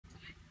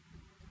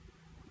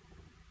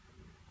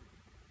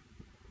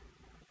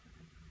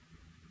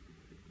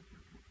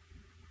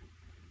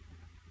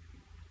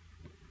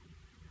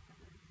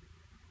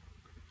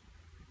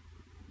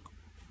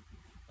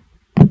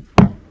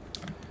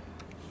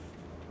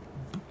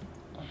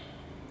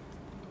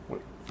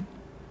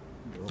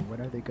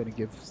When are they gonna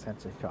give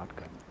Sense a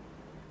shotgun?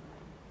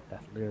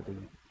 That's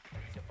literally.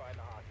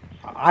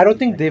 I don't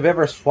think they've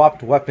ever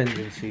swapped weapons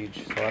in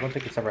Siege, so I don't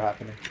think it's ever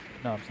happening.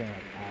 No, I'm saying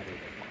like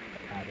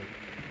added.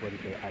 What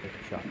did they added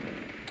a shotgun?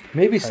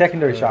 Maybe That's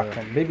secondary her,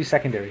 shotgun. Maybe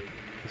secondary.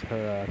 It's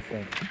her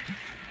thing.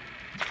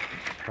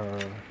 Her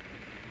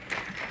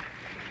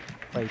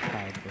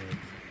playtime is.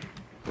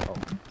 Oh,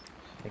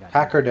 hang on.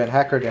 Hacker den.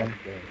 Hacker den.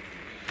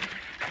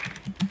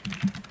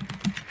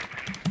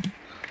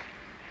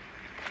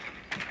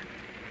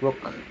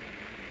 Rook.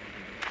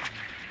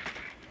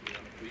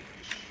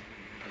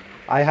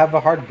 I have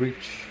a hard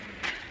breach.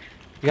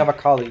 You have a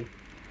Kali.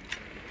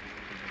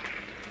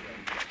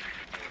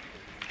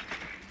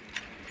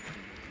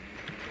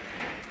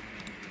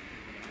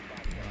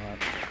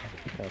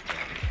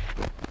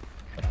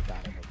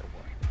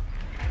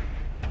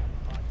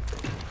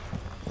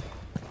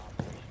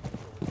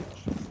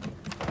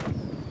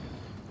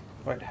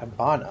 Right,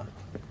 Habana.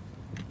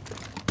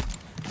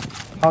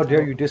 How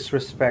dare you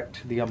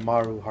disrespect the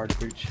Amaru hard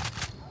breach?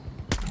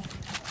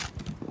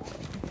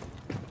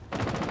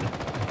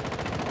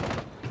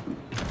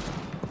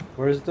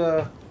 Where's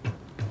the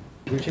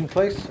reaching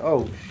place?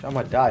 Oh, I'm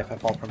gonna die if I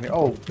fall from here.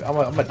 Oh, I'm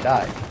gonna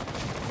die.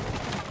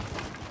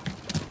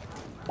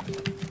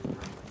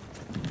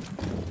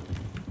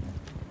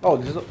 Oh,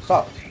 this is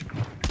soft.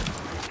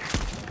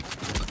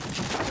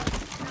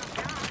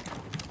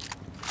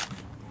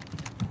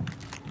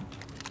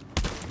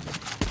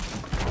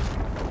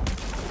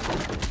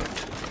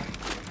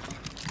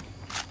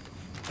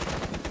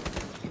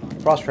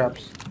 Frost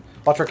traps.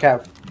 Watch our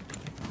cav.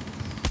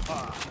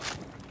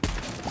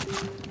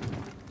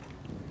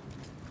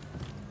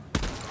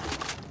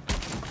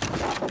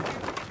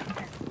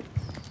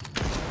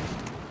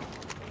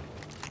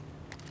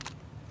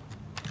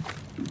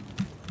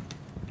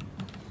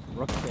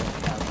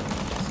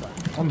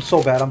 I'm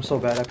so bad. I'm so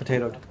bad. I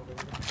potatoed.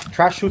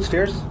 Trash shoot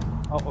stairs.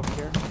 Oh, over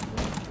here.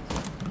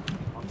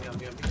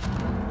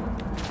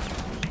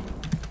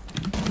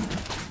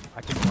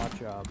 I can watch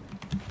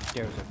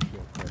stairs over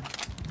here first.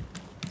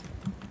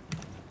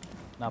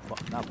 Not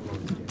below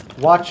the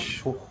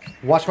stairs.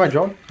 Watch my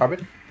drone,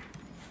 Carbon.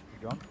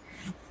 Drone?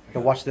 Yeah,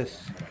 watch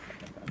this.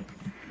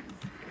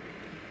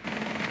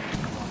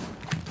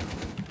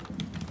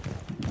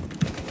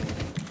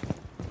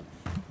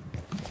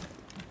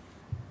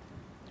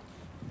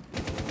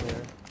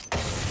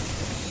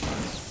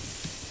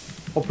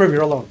 Oh, Prim,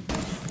 you're alone.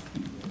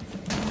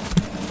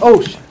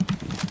 Oh, shit.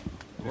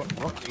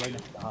 Rook's right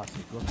next to the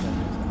hostage. Rook's right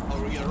next to the hostage.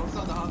 Oh, yeah, Rook's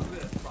on the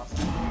hospital.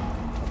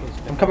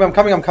 I'm coming, I'm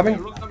coming, I'm coming.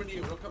 Rook coming to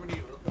you, Rook coming to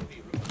you, Rook coming to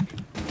you, Rook coming to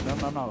you.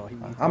 No.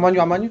 I'm on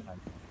you, I'm on you.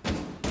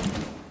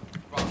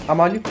 I'm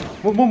on you.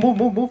 Move.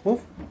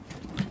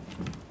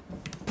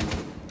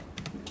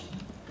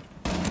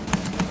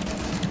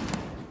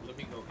 Let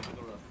me go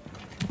run.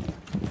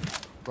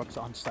 Rook's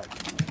on site.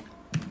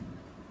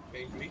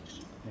 Okay,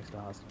 reach. Next to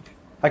the hostage.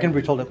 I can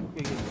reach, hold it.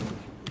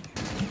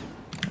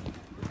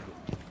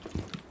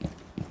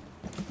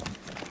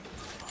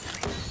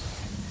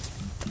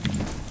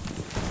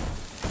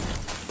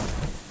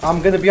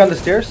 I'm gonna be on the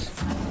stairs.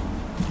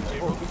 Hey,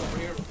 Rook is over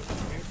here, Rook is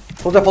over here.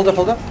 Hold up.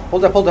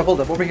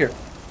 Over here.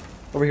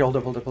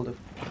 Hold up.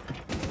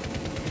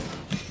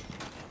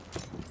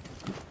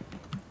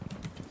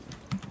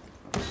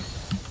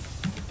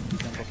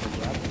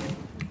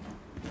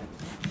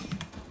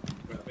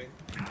 Grabbing.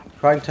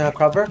 Trying to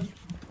cover.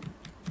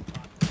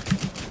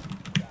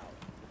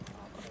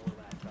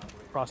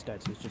 Cross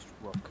dead, so it's just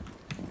Rook.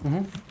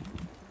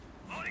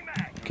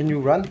 Can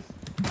you run?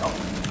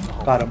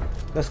 Got him.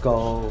 Let's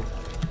go.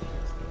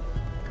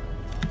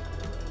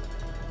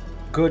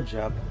 Good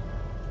job.